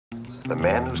The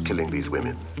man who's killing these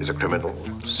women is a criminal,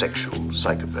 sexual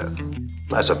psychopath.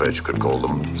 I suppose you could call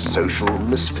them social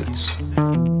misfits.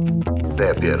 They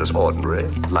appear as ordinary,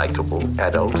 likable,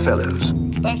 adult fellows.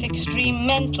 Both extreme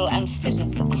mental and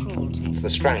physical cruelty. It's the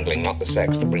strangling, not the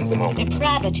sex, that brings them on.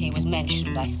 Depravity was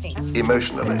mentioned, I think.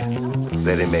 Emotionally,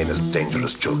 they remain as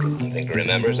dangerous children. The thing to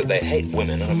remember is that they hate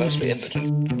women and are mostly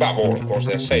impotent. Above all, of course,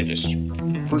 they're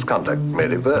sadists. Whose conduct may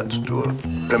revert to a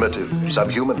primitive,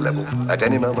 subhuman level at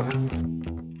any moment.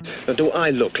 Now, do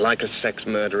I look like a sex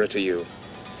murderer to you?